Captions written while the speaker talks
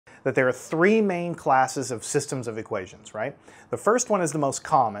that there are three main classes of systems of equations, right? The first one is the most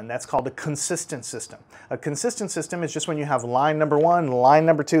common. That's called a consistent system. A consistent system is just when you have line number one, line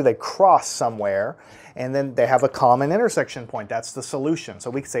number two, they cross somewhere, and then they have a common intersection point. That's the solution. So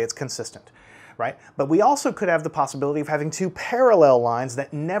we could say it's consistent, right? But we also could have the possibility of having two parallel lines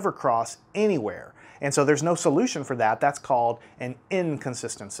that never cross anywhere. And so there's no solution for that. That's called an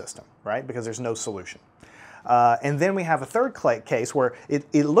inconsistent system, right? Because there's no solution. And then we have a third case where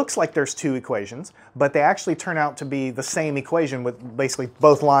it looks like there's two equations, but they actually turn out to be the same equation with basically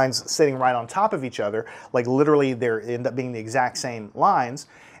both lines sitting right on top of each other. Like literally they end up being the exact same lines,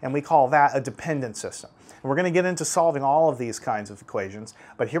 and we call that a dependent system. And we're going to get into solving all of these kinds of equations,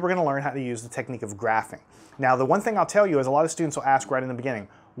 but here we're going to learn how to use the technique of graphing. Now, the one thing I'll tell you is a lot of students will ask right in the beginning,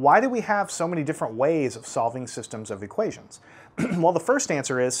 why do we have so many different ways of solving systems of equations? Well, the first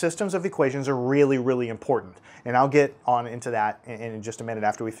answer is systems of equations are really, really important. And I'll get on into that in just a minute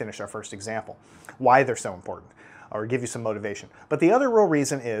after we finish our first example, why they're so important, or give you some motivation. But the other real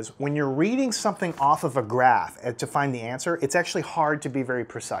reason is when you're reading something off of a graph to find the answer, it's actually hard to be very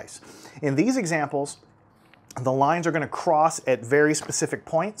precise. In these examples, the lines are going to cross at very specific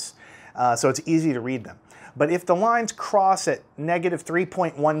points, so it's easy to read them. But if the lines cross at negative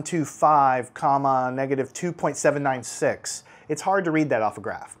 3.125, comma, negative 2.796, it's hard to read that off a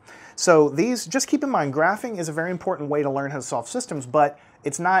graph. So these, just keep in mind, graphing is a very important way to learn how to solve systems, but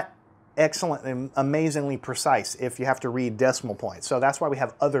it's not excellent and amazingly precise if you have to read decimal points. So that's why we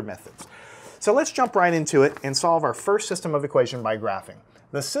have other methods. So let's jump right into it and solve our first system of equation by graphing.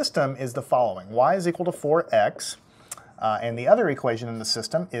 The system is the following. Y is equal to 4x. And the other equation in the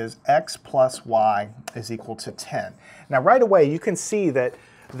system is x plus y is equal to 10. Now right away you can see that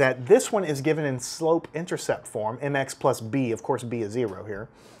this one is given in slope-intercept form, mx plus b, of course b is 0 here,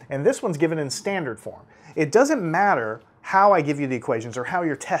 and this one's given in standard form. It doesn't matter how I give you the equations or how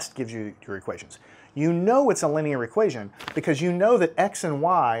your test gives you your equations. You know it's a linear equation because you know that x and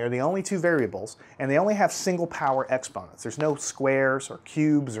y are the only two variables and they only have single power exponents. There's no squares or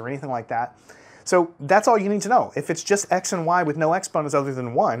cubes or anything like that. So that's all you need to know. If it's just x and y with no exponents other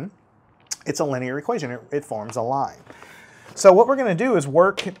than 1, it's a linear equation. It forms a line. So what we're going to do is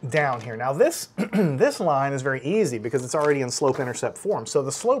work down here. Now this, this line is very easy because it's already in slope-intercept form. So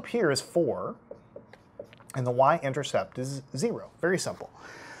the slope here is 4, and the y-intercept is 0. Very simple.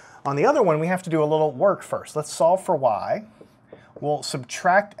 On the other one, we have to do a little work first. Let's solve for y. We'll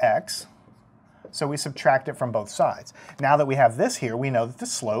subtract x, so we subtract it from both sides. Now that we have this here, we know that the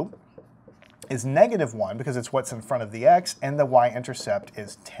slope is negative 1 because it's what's in front of the x, and the y-intercept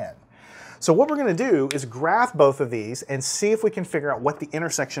is 10. So what we're going to do is graph both of these and see if we can figure out what the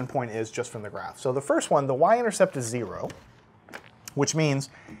intersection point is just from the graph. So the first one, the y-intercept is 0, which means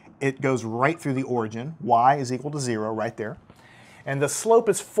it goes right through the origin. Y is equal to 0 right there. And the slope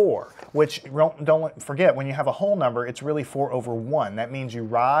is 4, which don't forget, when you have a whole number, it's really 4 over 1. That means you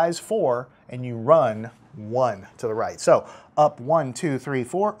rise 4 and you run 1 to the right. So up 1, 2, 3,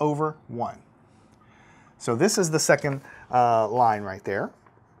 4 over 1. So this is the second line right there.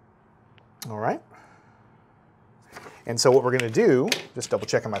 All right. And so what we're going to do, just double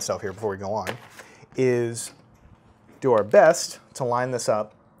checking myself here before we go on, is do our best to line this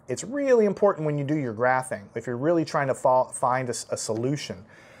up. It's really important when you do your graphing, if you're really trying to find a solution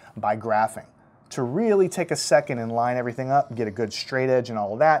by graphing, to really take a second and line everything up, get a good straight edge and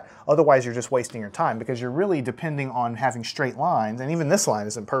all of that. Otherwise, you're just wasting your time because you're really depending on having straight lines, and even this line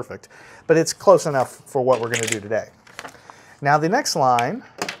isn't perfect, but it's close enough for what we're going to do today. Now, the next line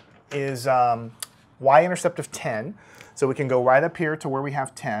is y-intercept of 10. So we can go right up here to where we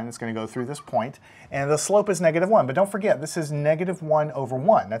have 10. It's going to go through this point. And the slope is negative 1. But don't forget, this is negative 1 over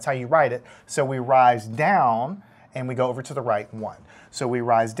 1. That's how you write it. So we rise down, and we go over to the right 1. So we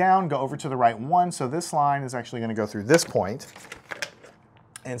rise down, go over to the right 1. So this line is actually going to go through this point.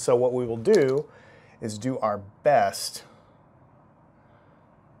 And so what we will do is do our best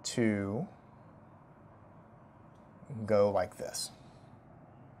to go like this.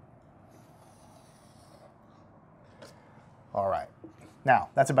 All right. Now,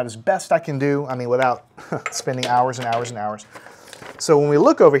 that's about as best I can do, I mean, without spending hours and hours and hours. So when we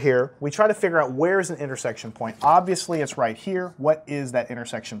look over here, we try to figure out where is an intersection point. Obviously, it's right here. What is that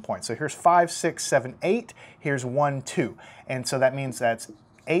intersection point? So here's 5, 6, 7, 8. Here's 1, 2. And so that means that's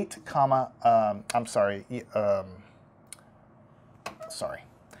 8, comma,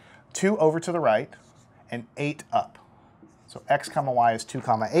 2 over to the right and 8 up. So x comma y is 2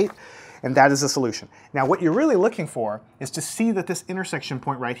 comma 8. And that is the solution. Now, what you're really looking for is to see that this intersection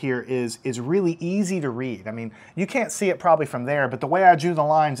point right here is really easy to read. I mean, you can't see it probably from there, but the way I drew the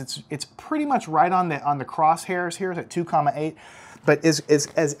lines, it's pretty much right on the crosshairs here at 2 comma 8. But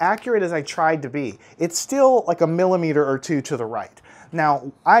as accurate as I tried to be, it's still like a millimeter or two to the right.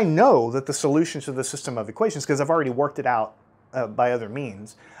 Now, I know that the solution to the system of equations, because I've already worked it out by other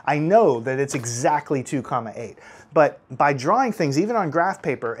means, I know that it's exactly 2, 8. But by drawing things, even on graph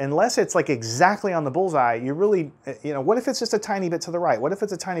paper, unless it's like exactly on the bullseye, you really, what if it's just a tiny bit to the right? What if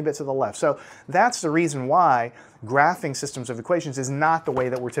it's a tiny bit to the left? So that's the reason why graphing systems of equations is not the way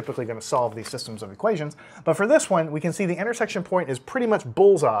that we're typically going to solve these systems of equations. But for this one, we can see the intersection point is pretty much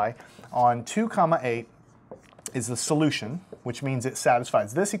bullseye on 2, 8 is the solution, which means it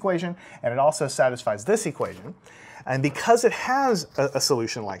satisfies this equation, and it also satisfies this equation. And because it has a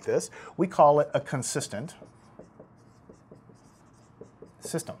solution like this, we call it a consistent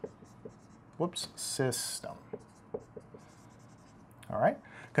system. Whoops, system. All right,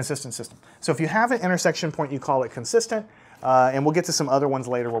 consistent system. So if you have an intersection point, you call it consistent, and we'll get to some other ones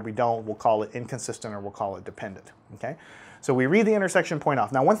later where we don't. We'll call it inconsistent or we'll call it dependent, okay? So we read the intersection point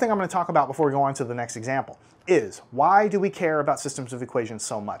off. Now, one thing I'm going to talk about before we go on to the next example is why do we care about systems of equations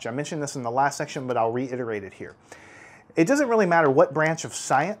so much? I mentioned this in the last section, but I'll reiterate it here. It doesn't really matter what branch of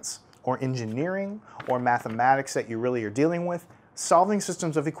science or engineering or mathematics that you really are dealing with. Solving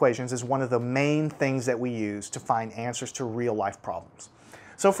systems of equations is one of the main things that we use to find answers to real-life problems.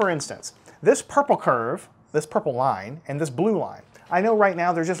 So for instance, this purple curve, this purple line, and this blue line, I know right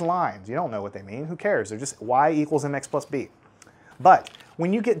now they're just lines. You don't know what they mean. Who cares? They're just y equals mx plus b. But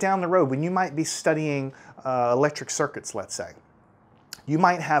when you get down the road, when you might be studying electric circuits, let's say, you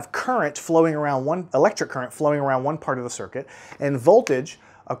might have current flowing around electric current flowing around one part of the circuit and voltage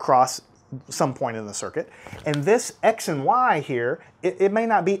across some point in the circuit. And this x and y here, it may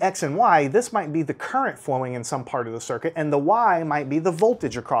not be x and y. This might be the current flowing in some part of the circuit, and the y might be the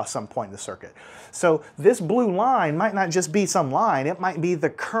voltage across some point in the circuit. So this blue line might not just be some line. It might be the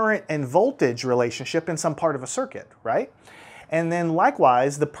current and voltage relationship in some part of a circuit, right? And then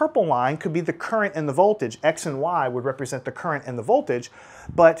likewise, the purple line could be the current and the voltage. X and Y would represent the current and the voltage,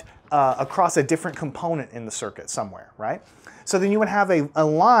 but across a different component in the circuit somewhere, right? So then you would have a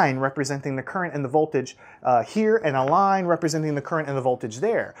line representing the current and the voltage here, and a line representing the current and the voltage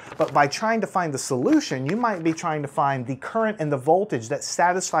there. But by trying to find the solution, you might be trying to find the current and the voltage that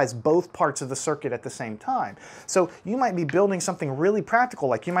satisfies both parts of the circuit at the same time. So you might be building something really practical,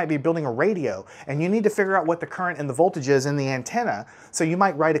 like you might be building a radio, and you need to figure out what the current and the voltage is in the antenna. So you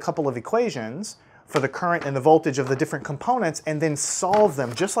might write a couple of equations for the current and the voltage of the different components and then solve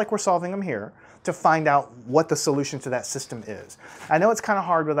them, just like we're solving them here, to find out what the solution to that system is. I know it's kind of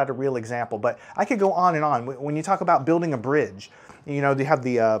hard without a real example, but I could go on and on. When you talk about building a bridge, you know, you have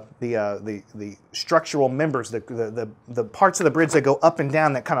the structural members, the parts of the bridge that go up and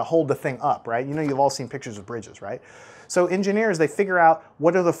down that kind of hold the thing up, right? You know, you've all seen pictures of bridges, right? So engineers, they figure out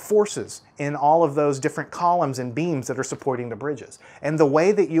what are the forces in all of those different columns and beams that are supporting the bridges. And the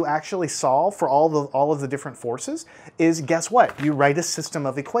way that you actually solve for all of the different forces is, guess what? You write a system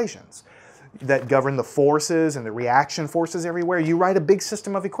of equations that govern the forces and the reaction forces everywhere. You write a big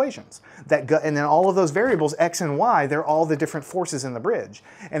system of equations and then all of those variables, x and y, they're all the different forces in the bridge.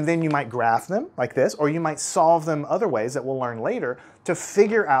 And then you might graph them like this, or you might solve them other ways that we'll learn later to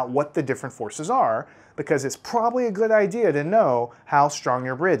figure out what the different forces are, because it's probably a good idea to know how strong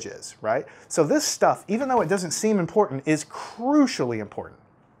your bridge is, right? So this stuff, even though it doesn't seem important, is crucially important.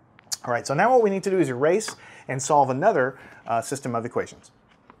 All right, so now what we need to do is erase and solve another system of equations.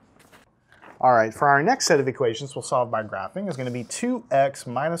 All right, for our next set of equations we'll solve by graphing is going to be 2x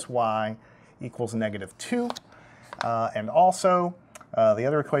minus y equals -2. And also, the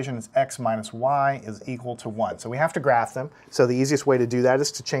other equation is x minus y is equal to 1. So we have to graph them. So the easiest way to do that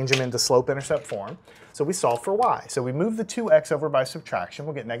is to change them into slope-intercept form. So we solve for y. So we move the 2x over by subtraction.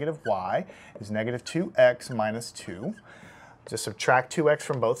 We'll get -y is -2x minus 2. Just subtract 2x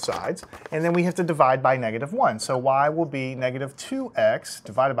from both sides. And then we have to divide by -1. So y will be -2x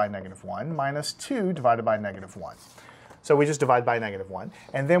divided by -1 minus 2 divided by -1. So we just divide by -1.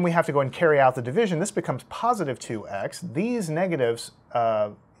 And then we have to go and carry out the division. This becomes +2x. These negatives,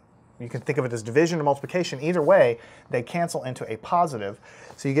 you can think of it as division or multiplication. Either way, they cancel into a positive.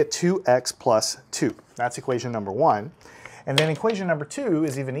 So you get 2x plus 2. That's equation number 1. And then equation number 2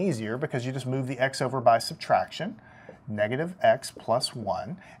 is even easier because you just move the x over by subtraction. -x plus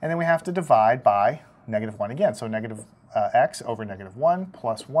 1. And then we have to divide by -1 again. So x over -1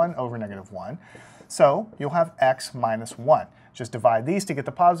 plus 1 over -1. So you'll have x minus 1. Just divide these to get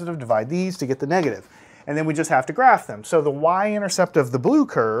the positive, divide these to get the negative. And then we just have to graph them. So the y-intercept of the blue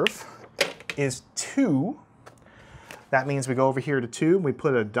curve is 2. That means we go over here to 2, we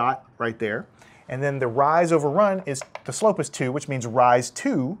put a dot right there. And then the rise over run is, the slope is 2, which means rise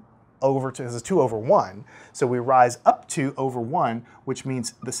 2 over to, this is 2 over 1, so we rise up to over 1, which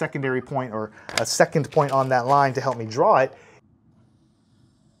means the secondary point, or a second point on that line to help me draw it,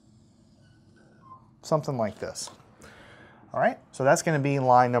 something like this. All right, so that's going to be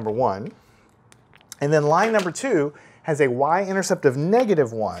line number 1. And then line number 2 has a y-intercept of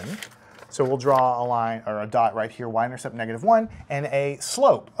 -1. So we'll draw a line, or a dot right here, y-intercept -1, and a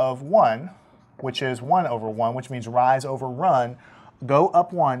slope of 1, which is 1 over 1, which means rise over run, go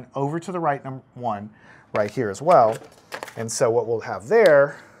up 1, over to the right 1, right here as well. And so what we'll have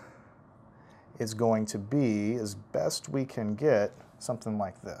there is going to be, as best we can get, something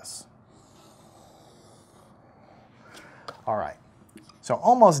like this. All right, so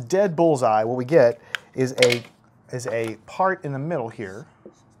almost dead bullseye, what we get is a part in the middle here,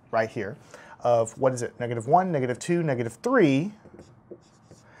 right here, of, what is it, -1, -2, -3,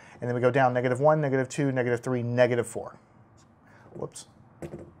 and then we go down -1, -2, -3, -4. Whoops.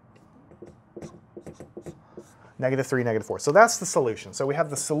 -3, -4. So that's the solution. So we have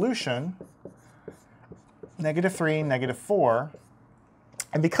the solution, -3, -4,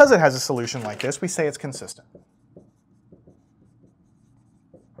 and because it has a solution like this, we say it's consistent.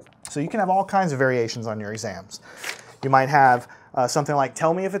 So you can have all kinds of variations on your exams. You might have something like,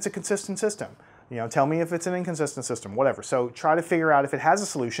 tell me if it's a consistent system. You know, tell me if it's an inconsistent system, whatever. So try to figure out if it has a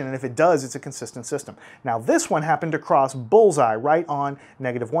solution, and if it does, it's a consistent system. Now this one happened to cross bullseye right on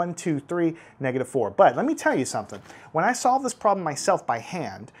 -1, 2, 3, -4. But let me tell you something. When I solved this problem myself by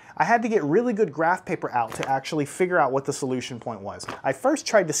hand, I had to get really good graph paper out to actually figure out what the solution point was. I first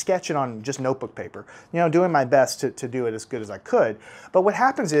tried to sketch it on just notebook paper, you know, doing my best to do it as good as I could. But what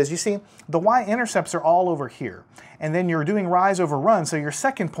happens is, you see, the y-intercepts are all over here. And then you're doing rise over run, so your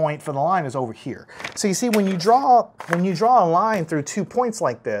second point for the line is over here. So you see, when you draw a line through 2 points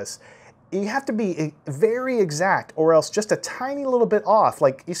like this, you have to be very exact, or else just a tiny little bit off.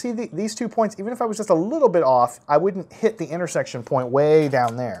 Like, you see these 2 points, even if I was just a little bit off, I wouldn't hit the intersection point way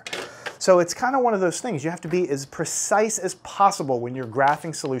down there. So it's kind of one of those things. You have to be as precise as possible when you're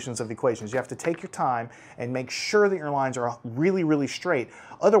graphing solutions of equations. You have to take your time and make sure that your lines are really, really straight.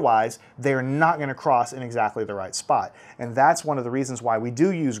 Otherwise, they're not going to cross in exactly the right spot. And that's one of the reasons why we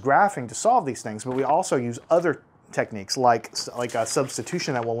do use graphing to solve these things, but we also use other techniques like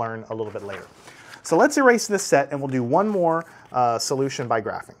substitution that we'll learn a little bit later. So let's erase this set, and we'll do one more solution by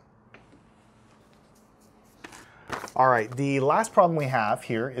graphing. All right, the last problem we have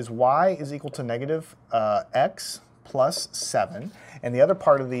here is y is equal to -x plus 7, and the other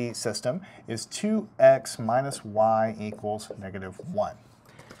part of the system is 2x minus y equals -1.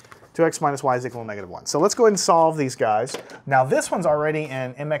 2x minus y is equal to -1. So let's go ahead and solve these guys. Now this one's already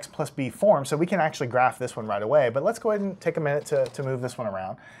in mx plus b form, so we can actually graph this one right away, but let's go ahead and take a minute to move this one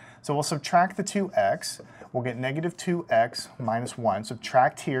around. So we'll subtract the 2x, we'll get -2x minus 1,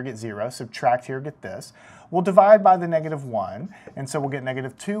 subtract here, get 0, subtract here, get this. We'll divide by the -1, and so we'll get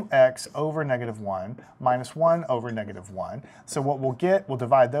 -2x over -1 minus 1 over -1. So what we'll get, we'll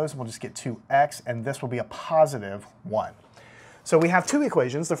divide those, and we'll just get 2x, and this will be a positive 1. So we have two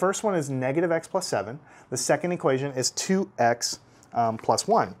equations. The first one is -x plus 7. The second equation is 2x plus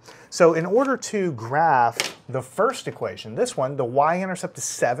 1. So in order to graph the first equation, this one, the y-intercept is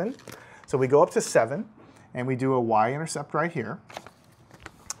 7. So we go up to 7, and we do a y-intercept right here.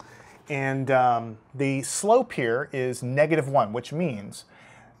 And the slope here is -1, which means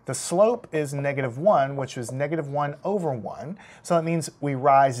the slope is -1, which is -1 over 1. So that means we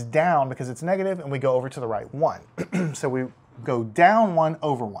rise down because it's negative, and we go over to the right 1. So we go down 1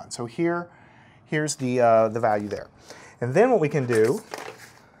 over 1. So here's the value there. And then what we can do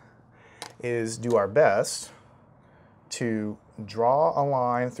is do our best to draw a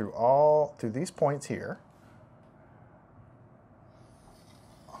line through these points here,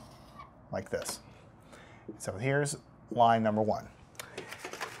 like this. So here's line number 1.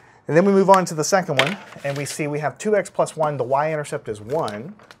 And then we move on to the second one, and we see we have 2x plus 1. The y-intercept is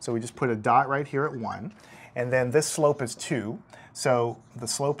 1, so we just put a dot right here at 1. And then this slope is 2. So the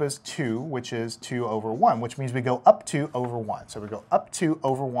slope is 2, which is 2 over 1, which means we go up 2 over 1. So we go up 2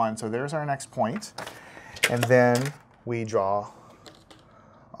 over 1. So there's our next point. And then we draw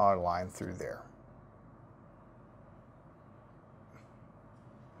our line through there.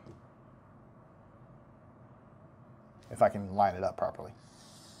 If I can line it up properly.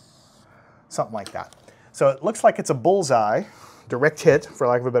 Something like that. So it looks like it's a bullseye, direct hit, for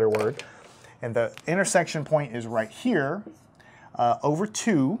lack of a better word. And the intersection point is right here, over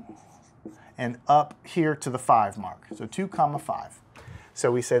 2, and up here to the 5 mark. So 2, 5.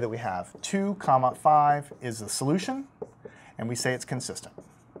 So we say that we have 2, 5 is the solution, and we say it's consistent.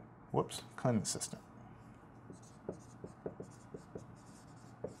 Whoops, consistent.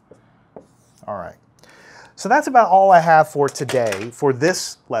 All right. So that's about all I have for today for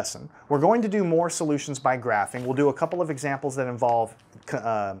this lesson. We're going to do more solutions by graphing. We'll do a couple of examples that involve,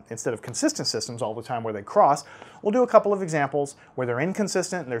 instead of consistent systems all the time where they cross, we'll do a couple of examples where they're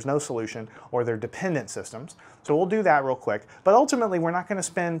inconsistent and there's no solution, or they're dependent systems. So we'll do that real quick. But ultimately, we're not going to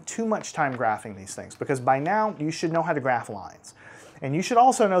spend too much time graphing these things, because by now you should know how to graph lines. And you should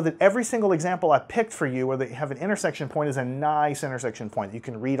also know that every single example I picked for you where they have an intersection point is a nice intersection point that you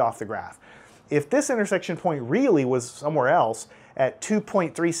can read off the graph. If this intersection point really was somewhere else at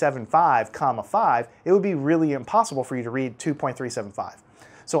 2.375, comma 5, it would be really impossible for you to read 2.375.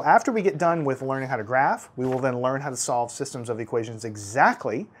 So after we get done with learning how to graph, we will then learn how to solve systems of equations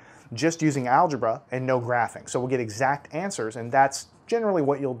exactly, just using algebra and no graphing. So we'll get exact answers, and that's generally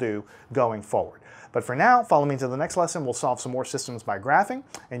what you'll do going forward. But for now, follow me to the next lesson. We'll solve some more systems by graphing,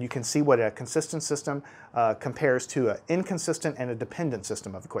 and you can see what a consistent system compares to an inconsistent and a dependent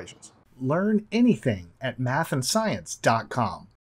system of equations. Learn anything at mathandscience.com.